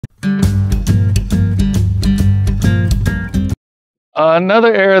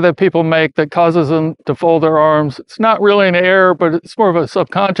Another error that people make that causes them to fold their arms, it's not really an error, but it's more of a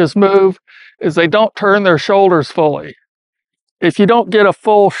subconscious move, is they don't turn their shoulders fully. If you don't get a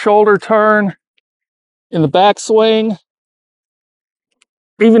full shoulder turn in the backswing,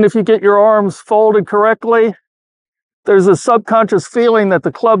 even if you get your arms folded correctly, there's a subconscious feeling that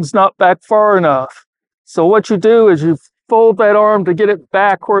the club's not back far enough. So what you do is you fold that arm to get it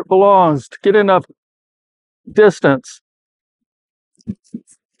back where it belongs, to get enough distance.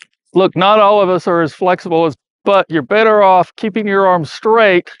 Look, not all of us are as flexible as, but you're better off keeping your arm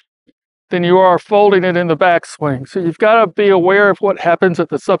straight than you are folding it in the backswing. So you've got to be aware of what happens at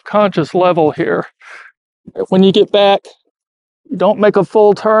the subconscious level here. When you get back, you don't make a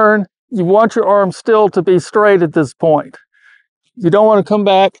full turn. You want your arm still to be straight at this point. You don't want to come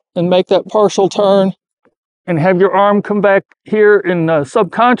back and make that partial turn and have your arm come back here in a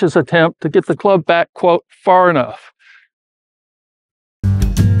subconscious attempt to get the club back, quote, far enough.